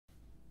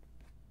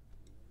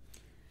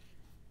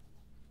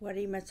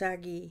Wari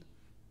Machagi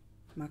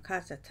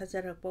Makasa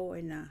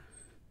Tazarapoina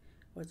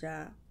was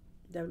a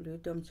W.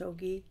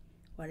 Tomchou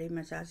Wari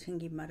Macha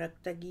Singi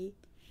Maraktagi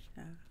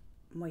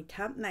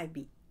Moithap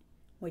Naibi.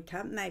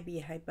 Moithap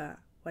Naibi Hypa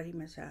Wari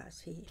Macha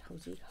si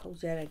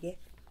Hauserage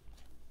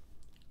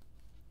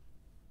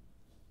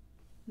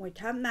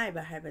Moithap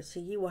Naiba have a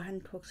Sigi Wahan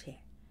Toxe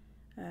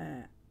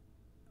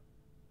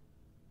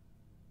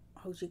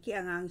Hausiki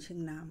Angang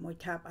Singna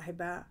Moithap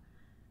Hyba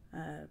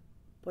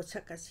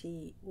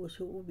Posakasi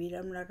Usu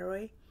Ubiram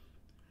Laroy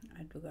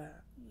Aduga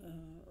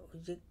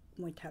Uzik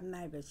Moithap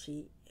Naiba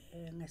si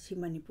Ngasi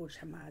Manipur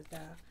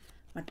Samada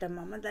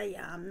Matamamada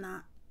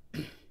Yamna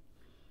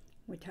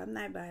Moithap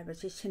Naiba have a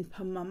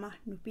Sinpam Mama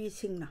Nupi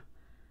Singna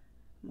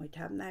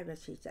Moithap Naiba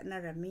si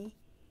Zanarami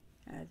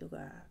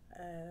Aduga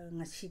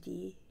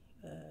Ngasidi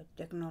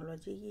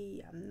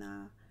technology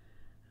Yamna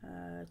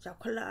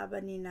Chokola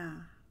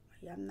Abanina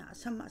Yamna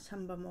Sama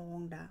Samba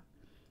Monda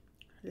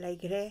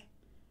Lagre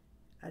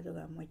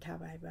Aduga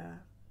Moithap Iba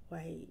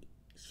Why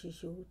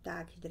Shishu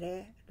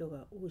Takidre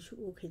Aduga Usu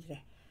Ukidre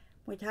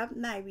Moithap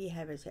Naibi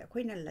have a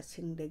Quina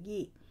Lasing the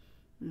Gi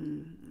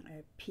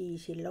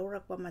P.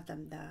 Laura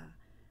Pamatamda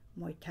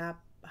Moithap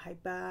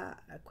Hyba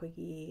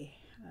Quigi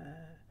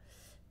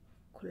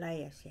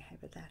Kulaya si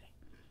Hybatare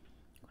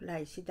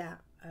Kulai Sida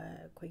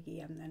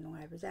Quigi Amna no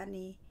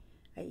Ibazani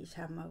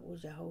Aisama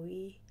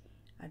Uzahowi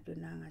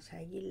Adunanga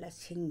Sagi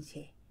Lasing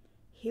se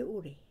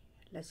Hiuri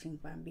Lasing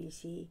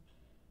Pambisi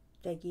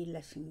Tagi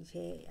Lasing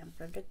se and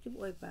productive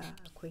oiba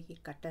Quigi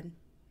cotton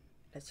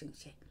Lasing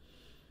se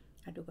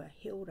Aduga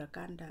Hiura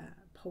Ganda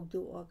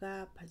Podu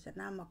Oga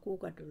Pazana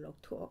Makuga to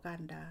look to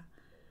Oganda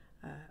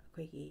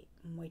Quigi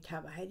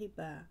Moithap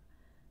Haiba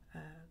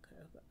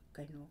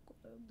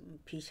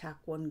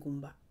Pisakon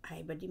Gumba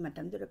Ibadi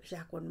Madam de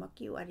Pisakon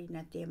Maki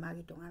Arina de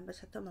Magitongan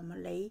Basatama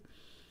Malay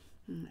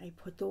a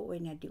photo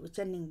in a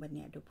duchaning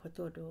banya do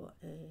photo do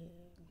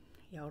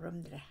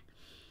Yauram dre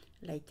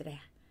Laitre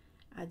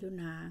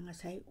Aduna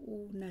Nasai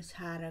Una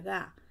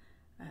Saraga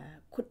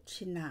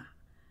Kutsina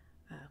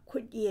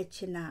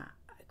Kudyechina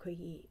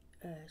Quigi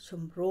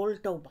some roll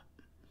toba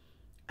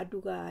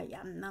Aduga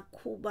Yamna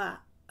Kuba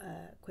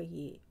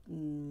Quigi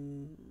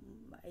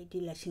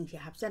Idilla Singsi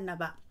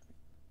Hapsanaba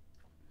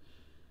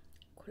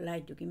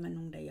Kulai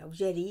Dugimanunda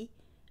Yaujeri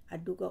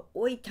Aduga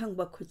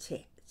Oitangba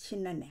Kutse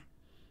Sinane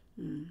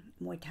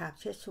Moithap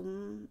se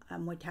sum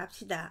Moithap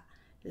sida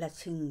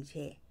Lasing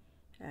se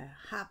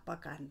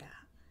Hapakanda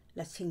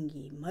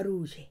Lasingi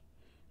Maruse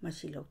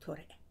Masilo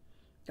Tore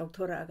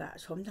Doctora Aga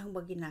Somtang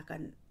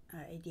Baginakan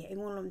idea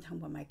Engolum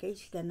Tangba my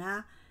case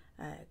dana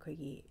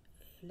Quigi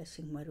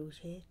Lasing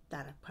Maruse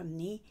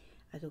Tarapamni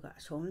Aduga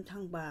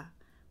Somtangba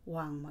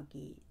Wang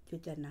Magi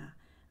Tutana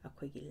a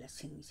Quigi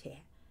Lasing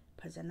se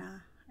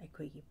Pazana a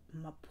Quigi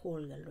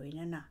Mapol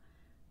Loinana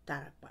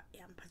Tarapa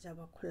Yam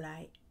Pazaba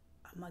Kulai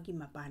Magi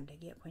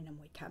Mapandagi Aquina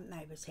Moithap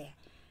Naibase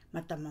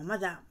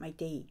Matamamada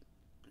Maitei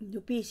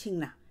Nupi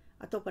Singna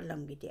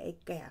Atopalamgi de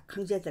Eka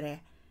Kangjedre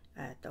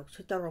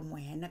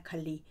Toxutaromoyana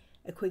Kali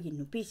a Quigi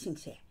Nupi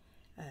Singse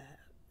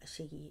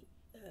Sigi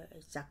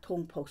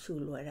Zakong Posu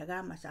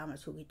Loiraga Masama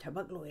Sugi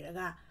Tabak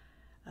Loiraga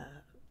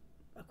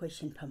a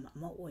question from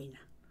Moina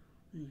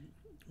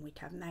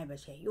Moithap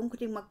Naibase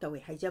Yunkuti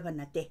Maktawi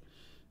Hajabanate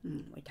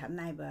Moithap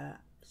Naiba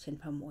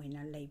Sinpam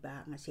Oina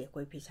Leba Nasi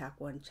Koi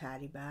Pisakon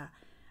Chariba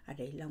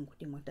Ade Lam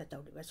Kutimota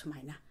Taudiba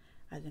Sumaina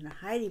Aduna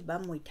Hariba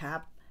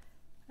Moithap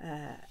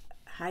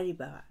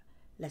Hariba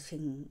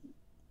Lasing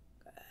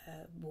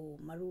Bu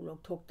Marulo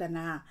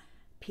Toktana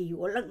P.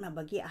 Olakna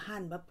Bagi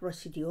Ahanba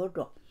procedure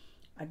do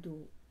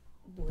Adu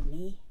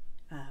Buni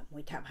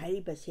Moithap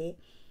Hariba se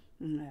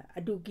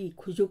Adugi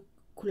Kujuk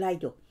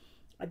Kulaido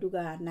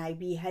Aduga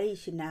Naibi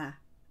Harisina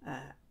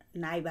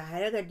Naiba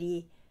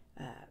Haragadi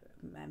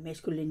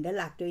Masculine the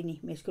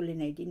Lactoini,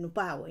 masculine di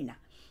Nupaoina.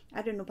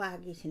 I don't know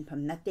Pagi Sinpam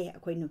Nate, a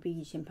queen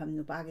Nupigi Sinpam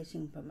Nupagi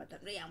Sinpam Matam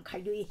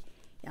Kaidui,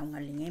 young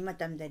Aling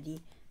Matam Daddy,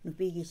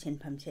 Nupigi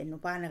Sinpam se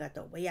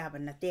Nupanagato,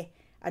 Bayabanate,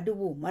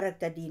 Adubu,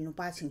 Maratadi,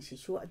 Nupasing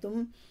Sisu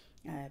Adum,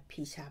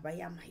 Pisa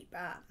Bayam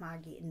Hipa,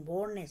 Magi, and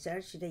born as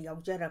search the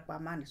Yaujara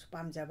Paman,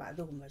 Spamza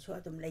Badum, so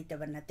Adum later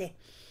Vanate.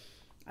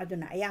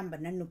 Aduna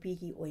Ayambana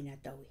Nupigi Oina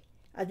Tawi.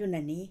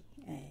 Adunani,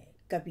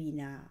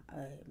 Kabina,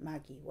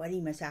 Magi,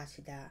 Wari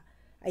Masasida,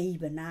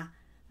 Aibana,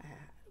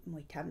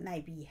 Moithap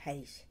Naibi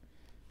Haris.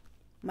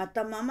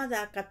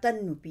 Matamamada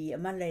Katan Nupi, a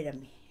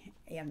Malayami.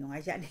 I am no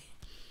Azad.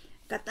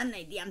 Katan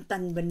Idiam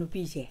Tan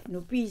Benupise,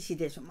 Nupisi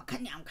de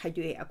Sumakanyam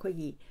Kaju, a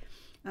Kogi,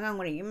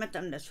 Angari,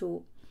 Matam the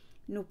Su,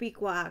 Nupi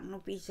Quak,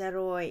 Nupi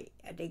Saroj,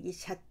 Adegi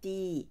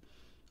Sati,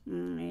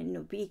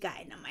 Nupi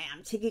Guy, and I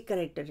am Siki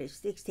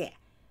characteristics there.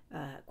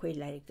 Quite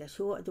like the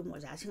Su, Adum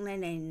was asking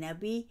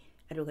Nabi,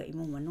 Aduga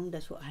Imumanung,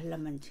 the Su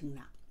Halaman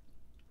Singna.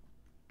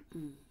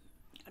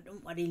 I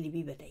don't really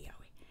be better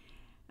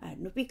Yahweh.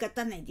 Nupi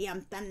Katan,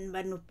 Idiam Tan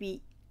Banupi.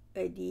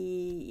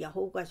 Di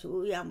Yahoga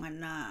su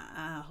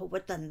Yamana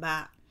Hobatan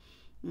ba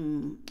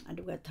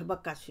Aduga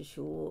Tabaka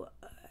su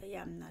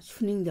Yamna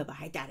Suning the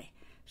Bahaitare,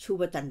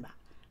 Subatan ba,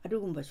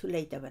 Adugumba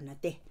Sulaita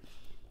Banate.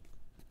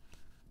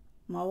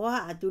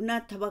 mawa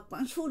aduna tabak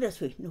pangsu da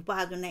sui nupa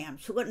aduna yam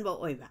sugan ba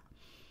oiba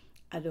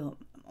ado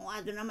mawa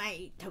aduna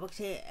mai tabak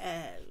se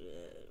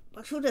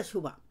pangsu da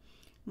suba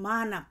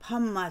mana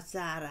phamma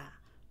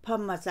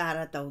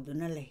chara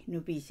tawduna le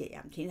nupi se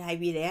yam thin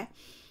haibi re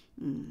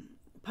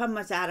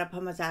phamma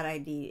chara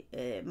di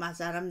ma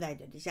charam dai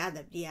di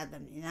sada di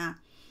adam ni na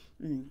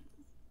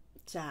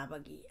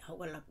chabagi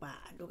hogalakpa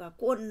aduga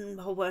kon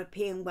hoba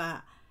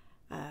phengba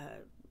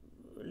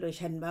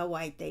loisan ba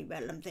wai tai ba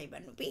lam tai ba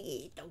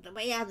nupi tau da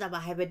baya da ba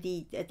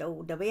haibadi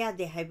tau da baya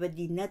de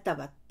haibadi na ta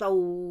ba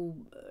tau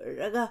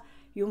raga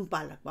yum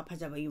palak ba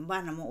phajaba yum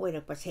ba na mo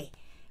oirak pa se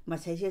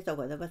masai se tau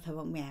da ba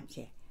thabak myam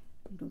se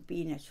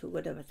nupi na su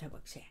ga da ba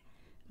thabak se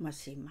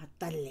masi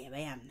matal le ba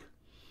yam na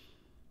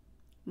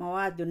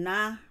mawa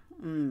duna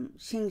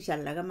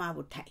singsan laga ma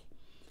bu thai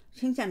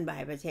singsan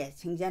ba ba se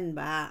singsan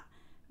ba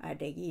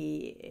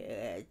adagi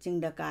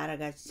jingda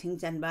karaga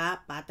singsan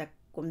ba patak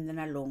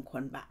kumdana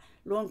longkhon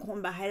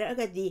ba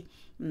hairaga di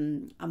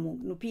amuk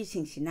nupi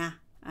singsina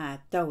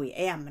tawi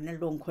ayamana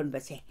longkhon ba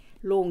se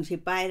long si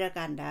paira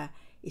kanda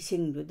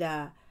ising du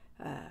da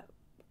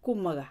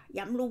kumaga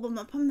yam luba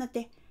mafam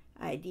nate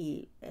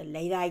aidi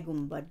leirai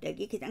gumba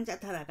dagi kitang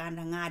chathara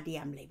kanda nga di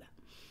yam leiba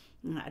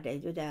adai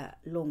du da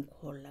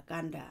longkhon la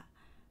kanda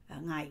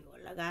ngai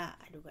olaga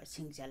aduga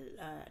singsal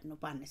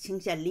nupana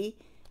singsalli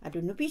adu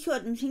nupi so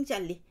adum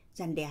singsalli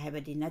chande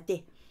haibadi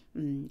nate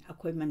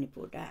akhoi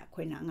Manipur da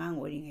akhoi na ngang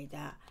oringai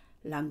da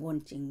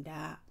langon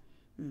chingda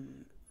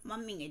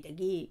mamming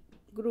edagi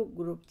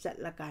group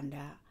chatla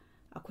kanda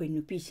akhoi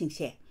nupi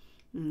singse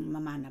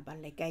mamana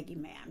balai kai gi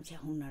mayam se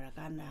hunara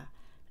kanda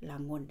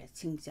langon da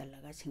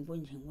singchalaga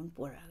singbun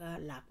poraga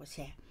lakpa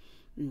se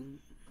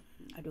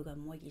aduga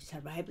mogi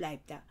survive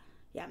life da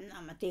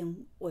yamna mateng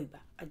oiba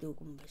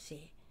adugumba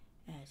se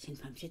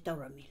sinfam se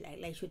tawrami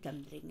lai su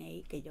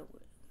tamdringai kaido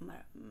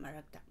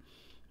marakta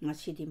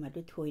ngasidi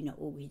madu thoina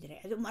ogidre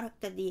adu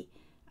marakta di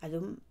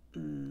adum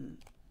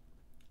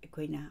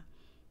ekoina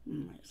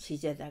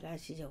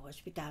sija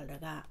hospital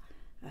daga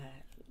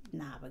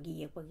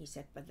nabagi yekpagi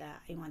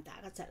satpada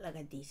aingonta ga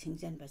chatlaga di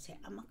singjan base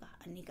amaka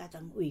anika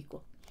tang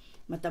uiko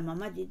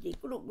matama di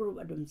group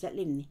adum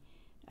chatlimni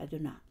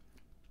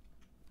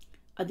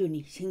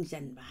aduni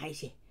singjan ba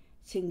haise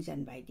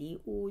singjan bai di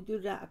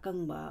udura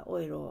akangba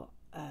oiro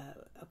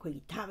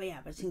akoi thaba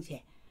ya ba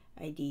singse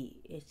aidi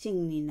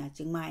singni na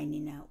chingmai ni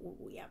na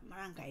ya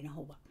marang kai na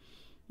hoba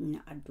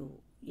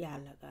adu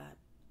yalaga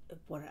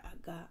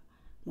poraga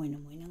moina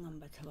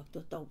ngamba thabak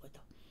to tawba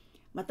to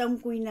matam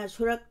kuina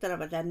surak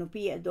tarabada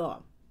nupi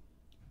ado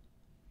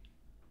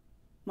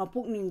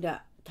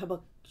mapukningda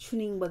thabak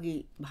suning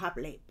bagi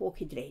bhaple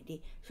pokhidre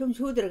di sum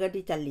sudraga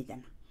di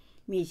challidana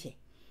mi se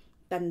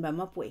tanba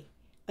mapoi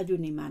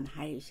aduni man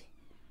haise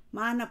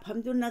mana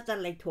phamduna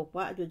chalai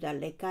thokpa adu da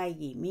lekai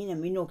gi mina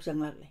minok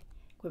changlak le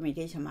ko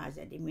Meitei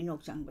samaja di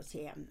minok changba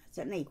se yamna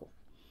chanai ko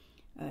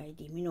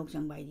di minok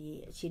changba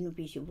di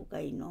sinupi sibu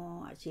kai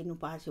no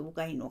sinupa sibu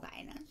kai no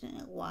kaina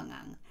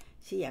wangang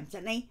si yam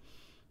chanai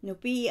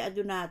nupi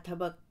aduna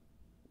thabak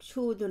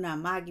suduna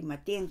magi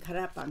mateng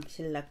khara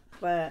pangsilak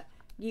pa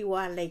gi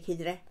wa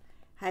lekhidre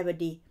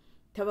haibadi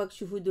thabak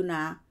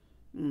suhuduna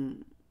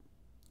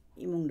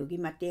imungdugi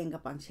mateng ga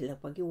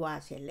pangsilak pa gi wa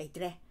se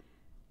leitre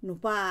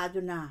nupa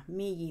aduna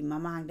migi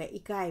mamangda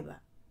ikaiba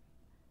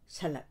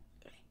salak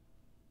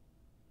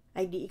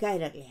aidi ikai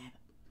rakle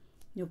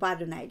nupa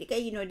duna aidi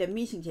kai no da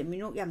mi singse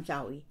minok yam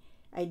chawi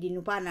aidi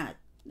nupa na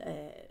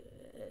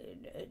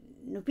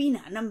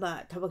nupina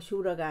namba thabak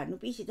suraga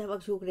nupi si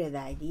thabak sukre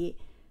da aidi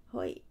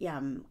hoi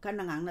yam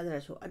kanangang na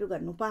dra so aduga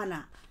nupa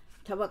na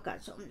thabak ka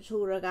som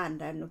suraga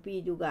anda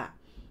nupi duga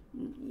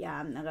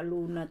yam naga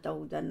luna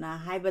tawdana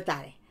haiba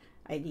tare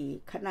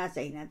aidi khana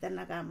chaina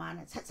tanaga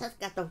mana sat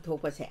ka taw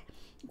thokpa se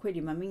khoi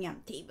di maming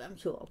yam thibam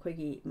so khoi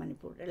gi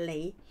Manipur da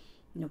lei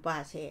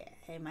nupa se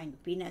mai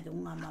nupina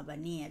dunga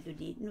mabani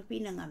adudi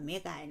nupina ngame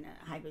kaina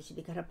haibasi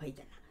di khara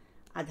phaidana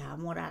adha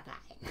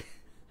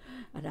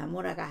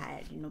mora ka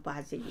hai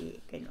nupa se di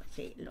keno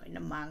se loina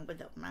mang ba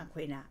na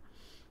khoina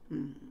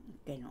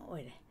keno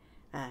oire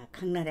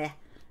khangna re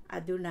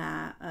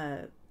aduna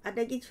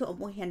adagi chu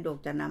mo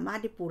hendok tana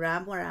madi pura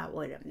mora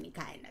oiram ni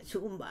kaina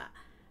sugumba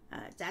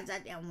cha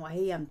yam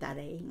wahi yam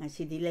tare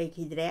ngasi di lei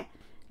khidre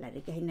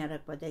lari ka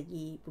hinarak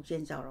padagi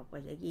puksen chawrak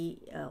padagi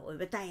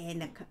oibatai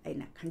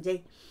aina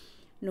khanjai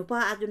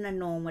nupa aduna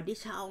no madi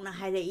sauna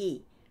hairei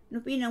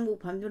nupi nangbu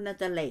phamduna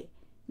talai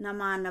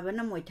namana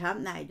bana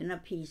moithap nai duna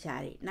phi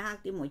sari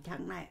nakti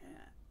moithap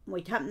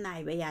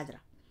nai ba yadra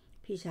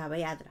phi sa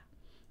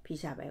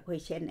ba khoi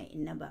sen nei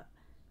inaba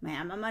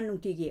mayam ama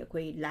nungti gi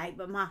khoi lai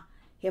ba ma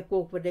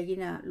hepok padagi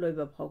na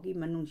loiba phoki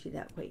manung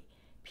sida khoi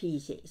phi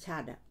se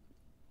sada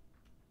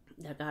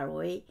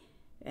dakaroi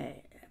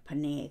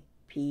phane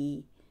phi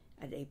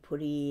adai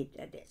puri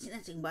adai sina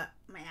singba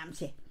mayam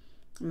se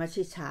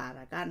masi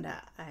sara kanda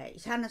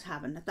isana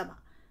saba natama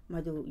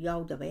madu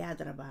yauda ba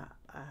yadra ba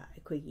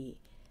khoi gi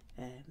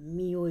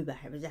miyoi ba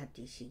haba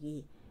jati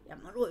sigi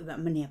yamaroi ba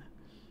maneba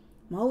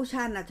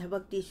mausana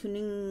thabakti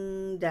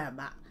suning da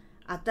ba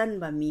atan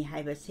ba mi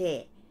haiba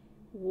se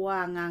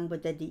wangang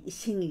badadi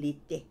ising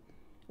lite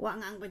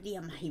wangang badi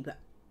am haiba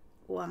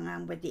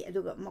wangang badi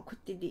aduga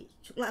makhutti di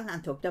chukla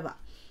nan thokdaba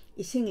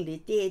ising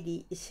lite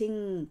di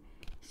ising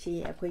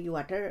si akoi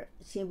water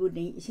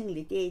sibuni ising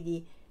lite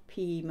di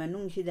phi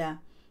manung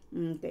sida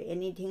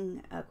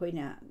anything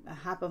akoina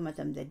hapa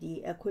matam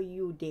dadi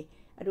akoi yude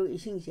adu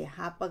ising se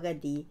hapaga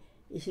di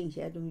ising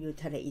se adum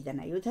yuthara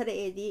idana yuthara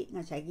edi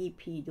ngasagi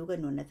phi duga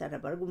nona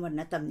tarabar gumar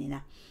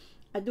natamnina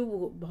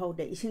adu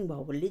bhauda ising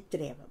bhau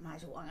litreba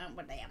masu wangang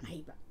bada yam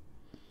haiba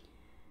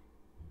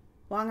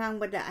wangang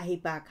bada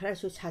ahiba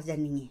kharasu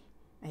sajaningi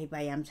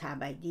ahiba yam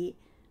sabai di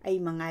ai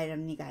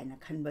mangairam ni gaina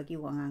khanbagi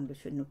wangang du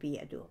su nupi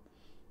adu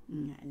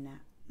na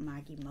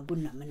magi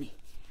magun amani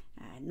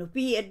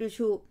nupi adu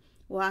su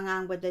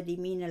wangang bada di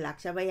mina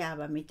laksaba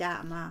yaba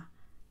mita ama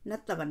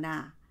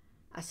natabana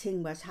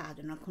asingba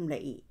saduna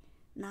khumlai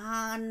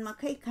nan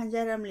makai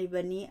khanjaram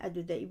libani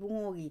adu da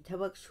ibungogi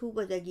thabak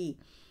subadagi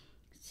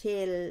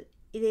sel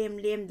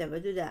irem lem da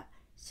baduda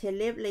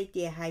seleb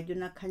leite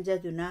haiduna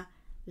khanjaduna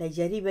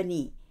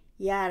laijaribani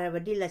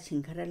yarabadi la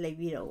singkhara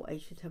leibiro ai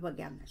su thabak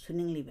yamna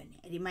suning libani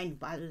adi mai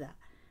nupaduda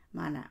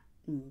mana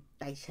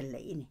taisal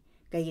leini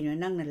kaino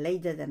nangna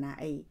leidadana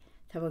ai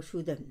thabak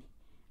sudamni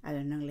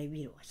adu nang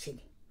leibiro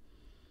asini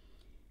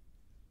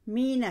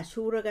mina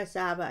suraga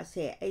saba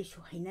se ai su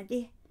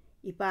hainade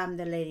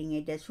ipamda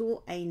leiringe da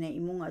su aina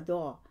imung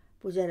ado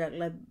pujarak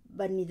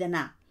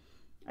labanidana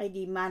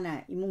aidi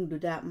mana imung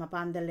duda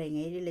mapamda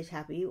leinge ri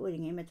lesapi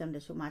oringe matamda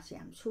su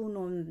masiam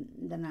sunom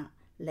dana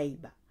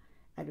leiba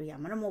adu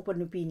yamana mopa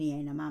nupini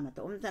aina mama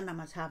to omtana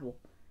masabu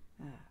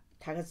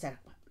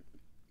thagasarakpa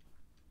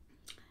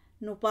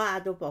nupa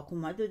ado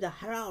pakuma duda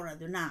haraura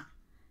duna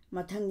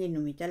mathangi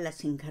numita la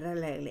singkhara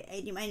legle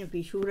aidi mai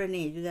nupi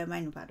surane duda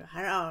mai nupa do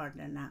haraura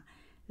dana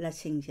la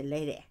singse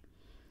leire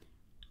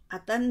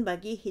atan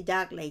bagi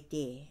hidak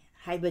leite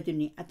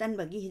haibaduni atan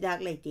bagi hidak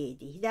leite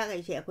di hidak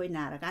aise akoi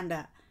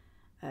narakanda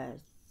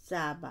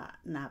saba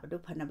nabadu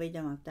phanabai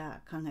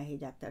damakta khanga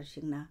hidak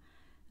tarsingna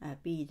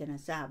pi dana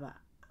saba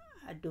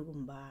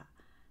adugumba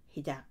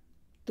hidak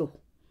to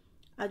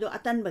ado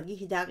atan bagi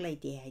hidak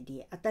leite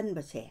haidi atan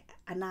base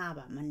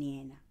anaba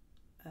manena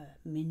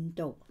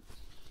minto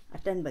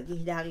atan bagi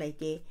hidak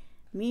leite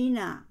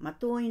mina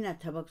matoina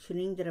thabak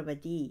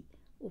suningdrabadi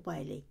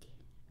upai leite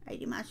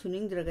aidi ma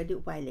suningdragadi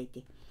upai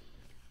leite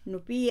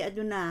nupi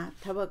aduna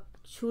thabak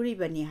suri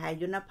bani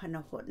haiduna phana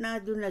hotna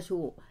aduna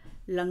su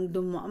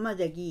langdum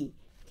amadagi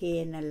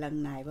hena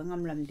langnai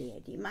bangam lamde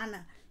adi mana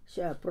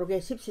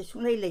progressive se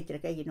sungai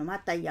leitre kai no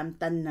mata yam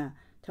tanna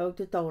thau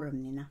tu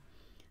tawramnina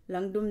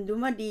langdum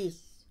duma di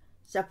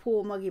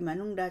sapu magi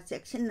manungda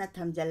section na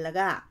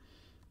thamjallaga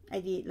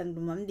adi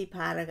langdum amdi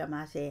pharaga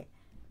mase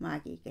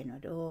magi keno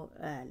do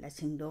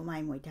lasingdo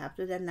mai moithap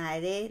tu da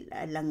naire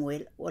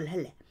langwel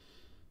olhale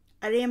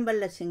arembal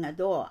lasing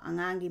ado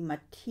angangi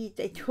mathi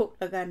taithok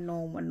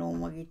no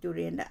magi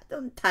turenda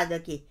dum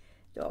thadaki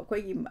to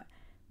khoi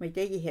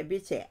Meiteilol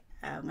habit se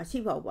ngasi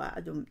bawba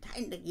adum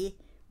thaindagi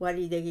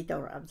wari dagi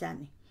tawr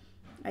abjani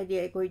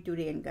aidi koi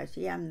turen ka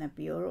siamna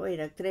pure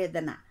oiraktre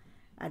dana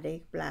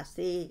adai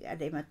plastic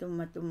adai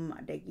matum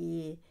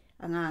adagi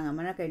angang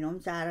amana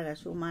kainom charaga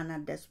sumana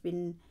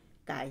dustbin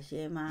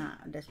kaise ma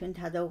dustbin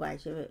thadau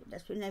kaise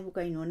dustbin ai bu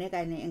kaino ne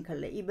kaine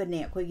enkhal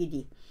ibane khoi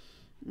gidi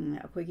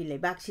khoi gi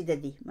lebak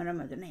sidadi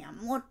maram aduna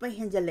yam mot pa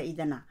henjala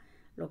idana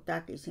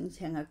lokta ki sing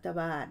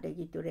sengaktaba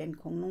adagi turen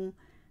khongnung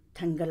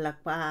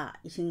Thangalakpa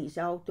ising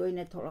isau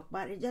toina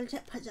thorakpa result se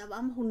phajaba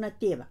am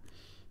hunateba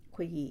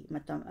khoigi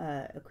matam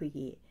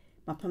khoigi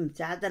mafam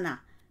chadana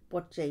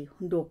potchei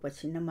hundok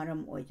pasina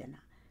maram oidana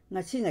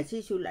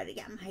ngasi su lari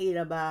yam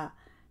hairaba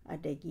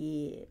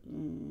adagi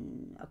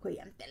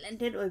akoi am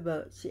talented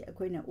oiba si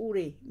akoina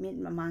ure min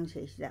mamang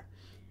se sida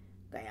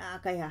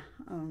kaya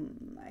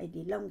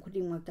aidi lam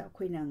khuding makta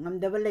akoina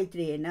ngamdaba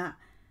leitre na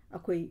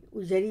akoi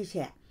ujari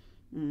se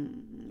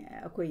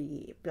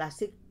akoi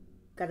plastic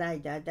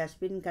kadaida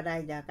dustbin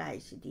kadaida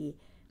kaisidi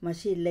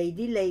masi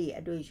lady lay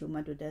adoisu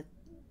maduda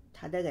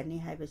thadagani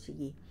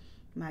haibasigi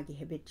magi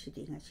habit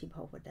sidi ngasi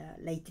phawada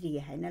laitri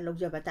haina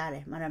logjaba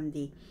tare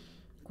maramdi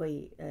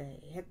koi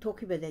hek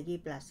thokibadagi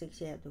plastic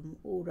se adum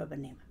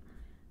urabane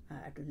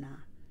aduna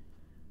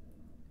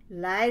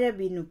laira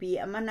binupi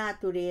amana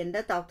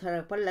turenda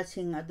tawtharakpa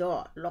lasing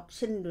ado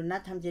loksin duna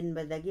thamjin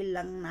badagi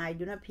lang nai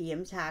duna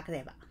pm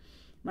sakreba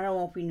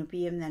marawo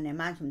pinupi amna ne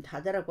ma sum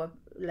thadarakpa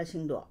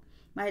lasing do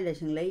mai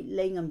lasing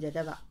lei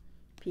ngamjadaba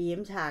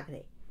pm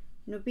sagre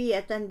nupi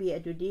atan bi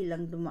adudi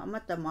langdum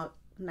amatama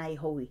nai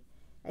howi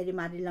adi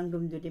mari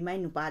langdum dudi mai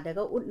nupa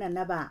daga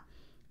utnanaba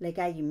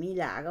lekai gi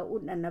mila aga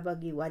utnanaba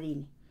gi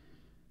warini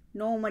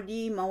no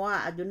madi mawa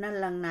aduna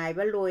langnai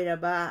ba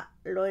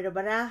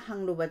loirabara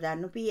hanglubada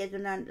nupi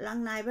aduna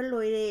langnai ba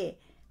loire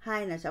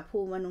haina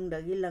sapu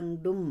manungdagi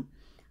langdum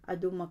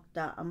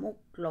adumakta amuk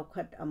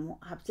lokhat amu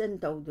hapchen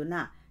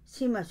tawduna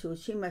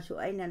simasu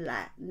aina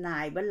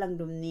nai ba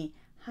langdumni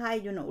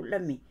haiduna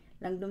ulami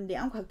langdum de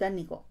am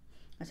khaktani ko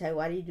asai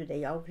wari du de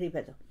yaw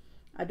khribedo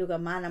aduga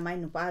mana mai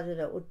nupa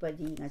da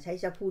utpadi ngasai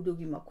sapu du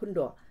gi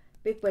makhundo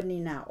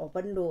pekpanina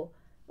open do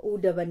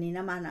udabani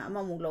na mana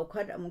amamuk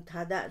laukhad amuk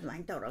thada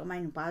admain tawraga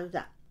mai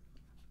nupaduda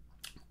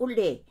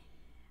ulle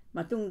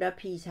matungda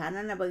phi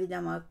sanana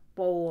bagidama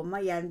paw ama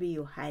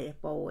yanbiyu haire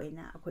paw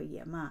aina akhoi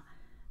ama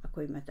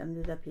akhoi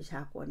matamduda phi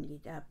sakon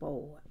gida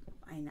paw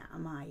aina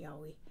ama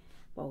yawi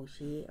paw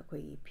si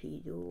akhoi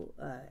phi du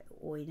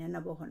oina na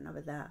bo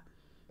honabada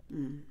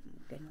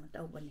keno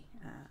tawbani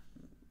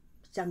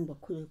changba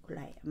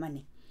khulai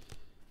amani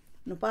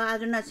nupa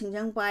aduna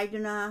singjang pai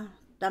duna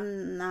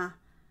tamna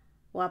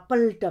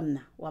wapal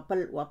tamna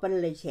wapal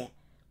leise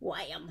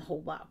wayam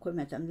hoba akhoi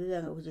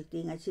matamduda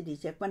hujikti ngasidi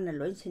chekpan na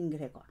loin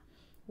singre ko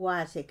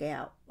wa se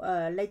kaya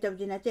leitab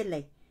jina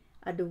telai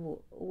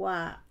adu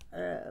wa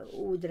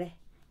udre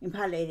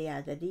imphal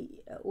area dadi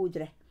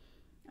udre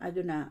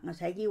aduna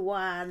ngasagi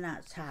wa na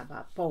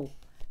saba paw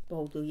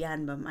tu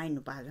yan ba mai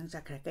nu pa jang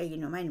sakra kai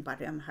gino mai nu pa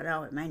yam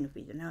haraw mai nu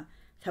pi duna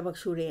thabak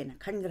sure na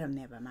khangram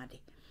ne ba madi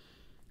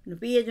nu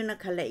pi aduna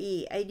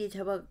khalai aidi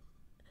thabak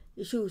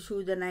isu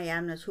dana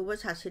yamna suba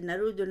sasin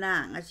naru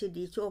duna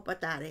ngasidi chopa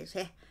tare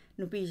se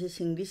nu pi se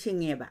singdi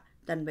singe ba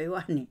tan bai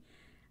wani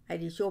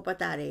aidi chopa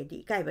tare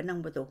di kai ba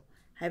nang bato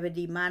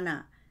haibadi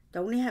mana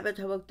tawni haiba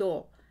thabak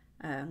to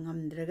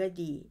ngamdraga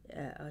di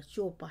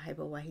chopa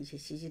haiba wahi se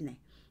sijine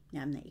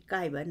yamna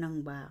ikai ba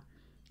nang ba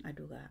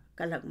aduga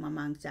kalak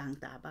mamang chang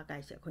ta ba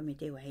kai se khoi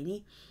mite wahi ni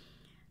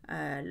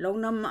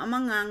longnam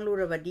amangang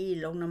lurabadi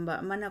longnam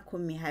ba amana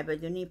khumi haiba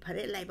duni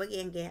phare lai ba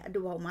genge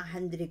adu ba ma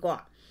handri ko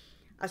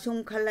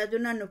asum khala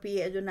duna nupi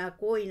aduna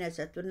koina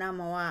satuna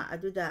mawa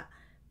aduda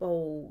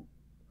pau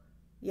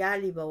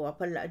yali ba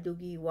wapal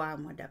adugi wa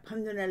mada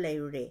phamduna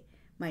leire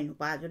mai nu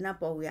pa duna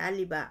pau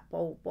yali ba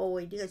pau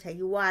idiga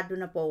sagi wa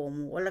duna pau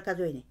mu wala ka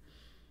joine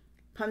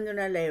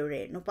phamduna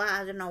leire nu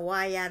pa aduna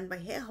wa yan ba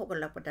he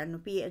hokala pata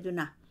nupi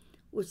aduna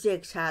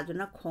usek sa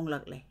duna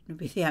khonglak le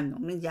nupi yam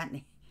nong ning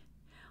jane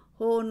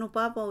ho nu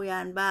pa pau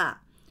yan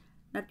ba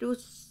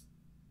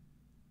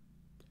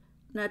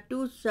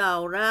natu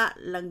saura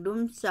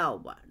langdum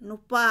sauba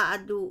nupa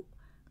adu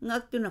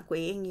ngaktuna ko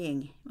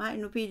yeng mai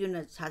nupi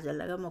duna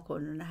sajalaga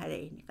makhon na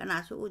hare ni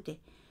kana su ute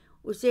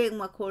usek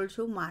makhol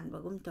su man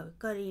bagum to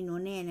kari no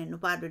ne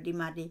nupa du di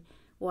madi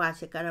wa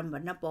se karamba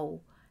na pau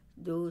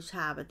du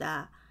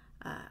sabada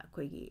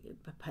koigi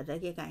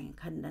phadage kai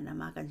khandana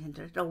ma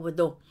concentrate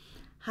tawdo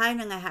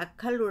haina ngai ha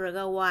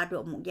khaluraga wa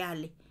do mu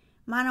gyali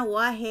mana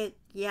wa he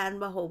yan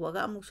ba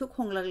hobaga amuk su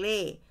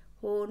khonglakle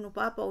ho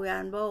nupa pau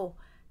yan bo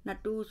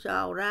natu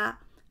saura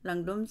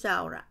langdum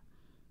saura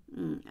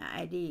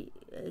aidi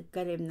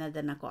karem na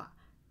dana ko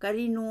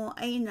karino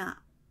aina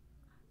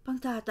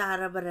pangta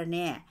tara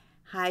barane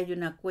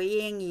haiduna ko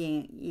yeng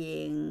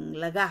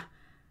laga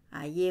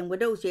yeng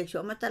bodo se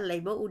so mata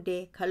leiba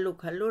ude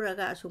khallu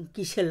raga sum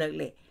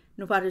kisalagle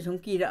nu paru sum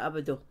kira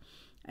abado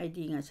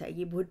aidi nga sai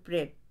gi bhut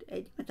pret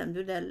aidi matam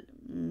du da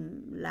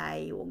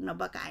lai wong na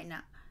ba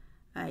kaina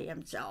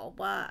yam chau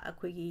ba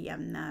akhoi gi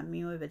yamna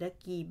mioi bada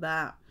ki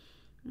ba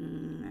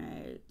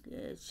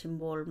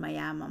symbol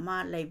mayam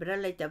ama leibra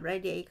leitabra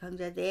de ai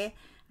khangjade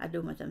adu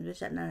matam du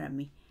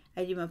sanarami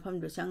aidi mafam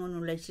du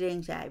sangunu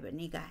leisreng sai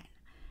bani kai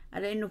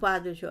are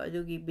nupa du so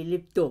adugi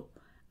belief to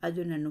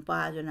aduna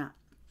nupa aduna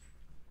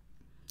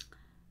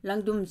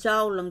langdum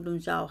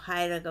chau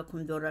hairaga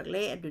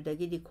khumdorakle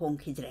adudagi di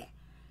khongkhidre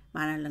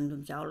mana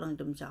langdum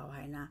chau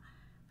haina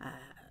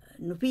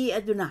nupi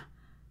aduna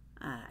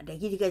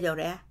adagi di ka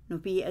jawre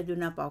nupi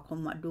aduna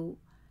pakhom adu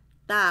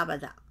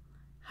tabada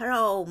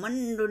harau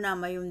manduna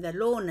mayumda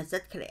lona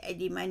satkhre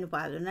aidi mai nupa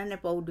aduna ne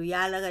paudu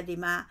yalaga di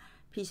ma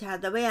phisa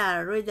da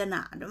baya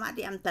roidana aduma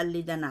di am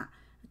tallidana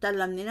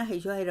tallamnina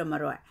heiso haira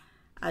marwa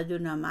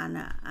aduna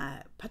mana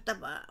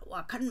phataba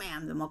wakhan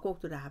mayam da makok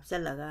tu da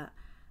hapsalaga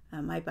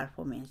my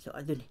performance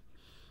aduni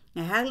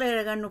ngahak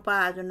leraga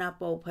nupa aduna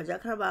pau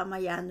phajakraba ma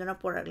yanduna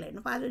porakle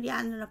nupa adu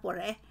yanduna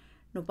pore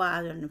nupa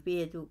adu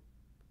nupi adu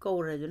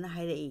kowra duna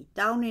hairei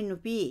tawni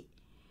nupi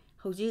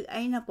hojik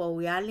aina pau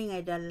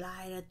yalingai da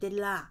laira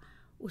tilla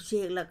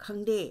usekla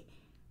khangde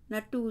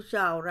natu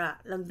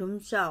saura langdum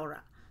saura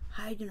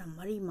haiduna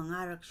mari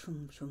mangarak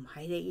sum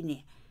hairei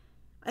ne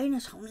aina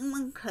sauning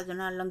mang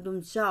khaduna langdum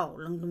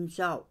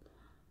sau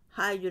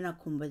haiduna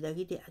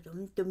khumbadagi de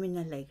adum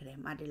tumina laikre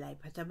madi lai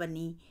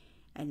phatabani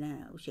aina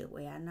usek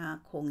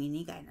wayana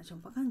khongini kaina sum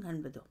pakhan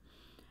bado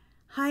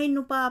hai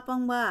nupa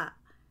pangba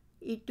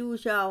itu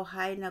sau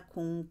haina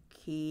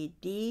khongki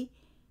di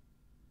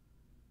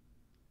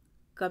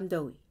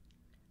kamdawi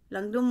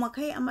langdum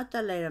makai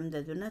amata lairam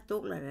daduna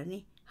toklarani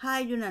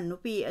haiduna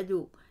nupi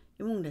adu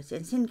imungda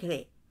sensin khre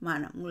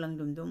mana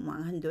mulangdum dum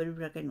manghan dori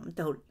braken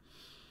tauri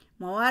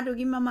mawadu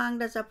gi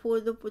mamangda chapu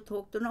du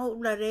puthok tuna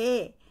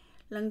ublare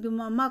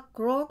langdum ma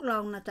krok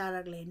launa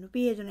tarakle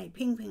nupi adu nai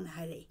phing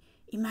haire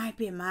imai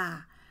pe ma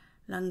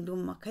langdum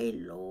makai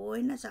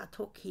loina sa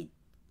thokhi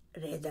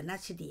redana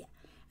sidia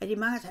adi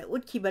ma sai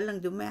utkhi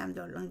balangdum mayam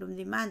do langdum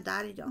di man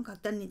tari jong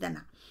khaktan ni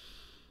dana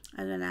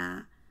adana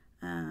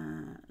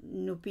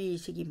nupi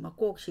sigi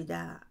makok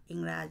sida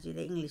ingraji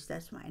da english da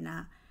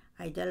smaina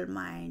idle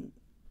mind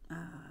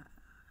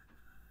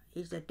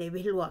is a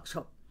devil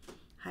workshop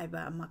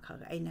haiba makha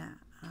aina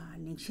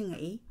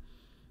ningsingai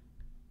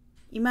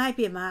imai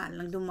pe ma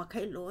langdum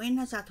makhai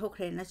loina cha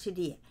thokre na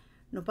sidi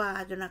nupa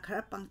aduna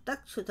khara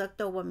pangtak sutak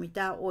tawba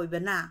mita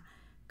oibana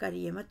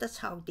kari ma ta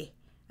chawde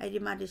ai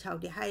ma di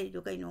chawde hai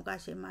du kai no ka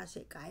se ma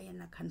se kai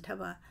na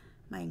khanthaba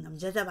mai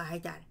ngamjada ba hai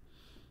dar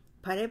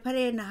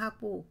phare na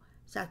hapu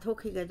cha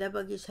thokhi ga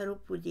dabagi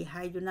saruk pudi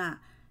haiduna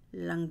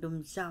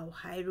langdum chaw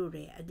hairu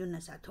re aduna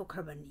cha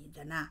thokhrabani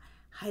dana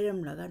hairam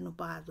laga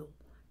nupa do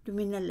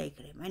tumina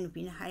lekre mai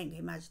nupi na hai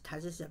ngai ma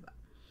thajasaba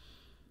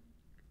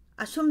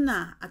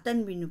asumna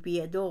atan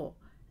binupi ado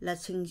la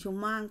singsu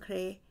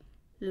mangkhre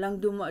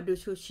langdum adu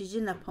su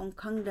sijina phom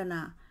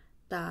khangdana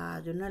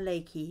ta duna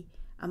leiki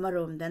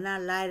amarom dana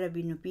laira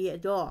binupi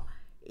ado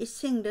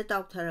isingda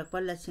tawtharakpa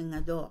la sing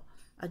ado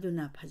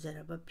aduna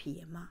phajaraba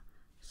phi ama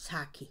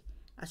saki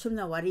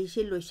asumna wari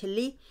si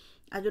loisali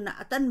aduna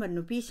atan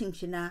banupi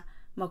singsina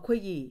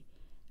makhoigi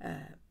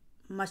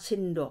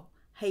masindo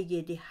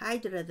haige di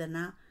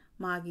haidradana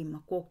magi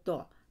makokto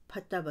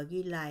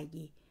phattabagi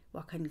laigi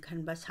wakhan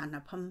khanba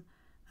sanapham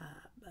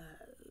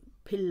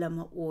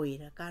phillama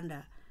oira kanda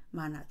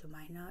mana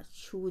tumaina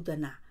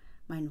sudana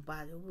mainu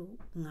padu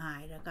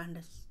ngaira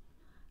kanda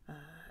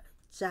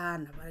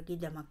chana bagi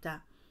damakta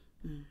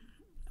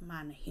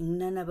mana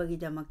hingnana bagi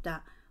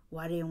damakta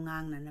ware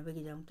ngang na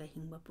bagi damakta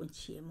hingba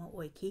punchi ma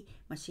oiki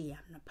masi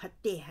yamna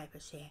phatte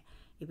haibase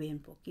iben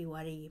poki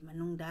ware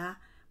manungda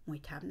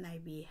moithap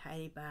naibi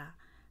haiba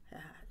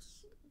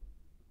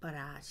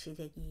para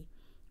sidagi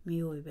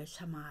miyoiba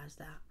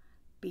samajda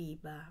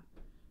piba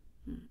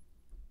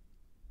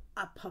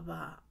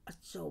afaba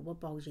achoba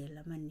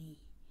paujela mani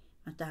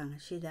matang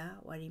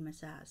sida wari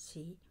macha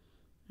si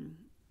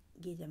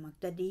gidamak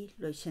tadi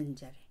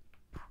loisanjare.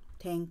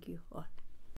 Thank you all.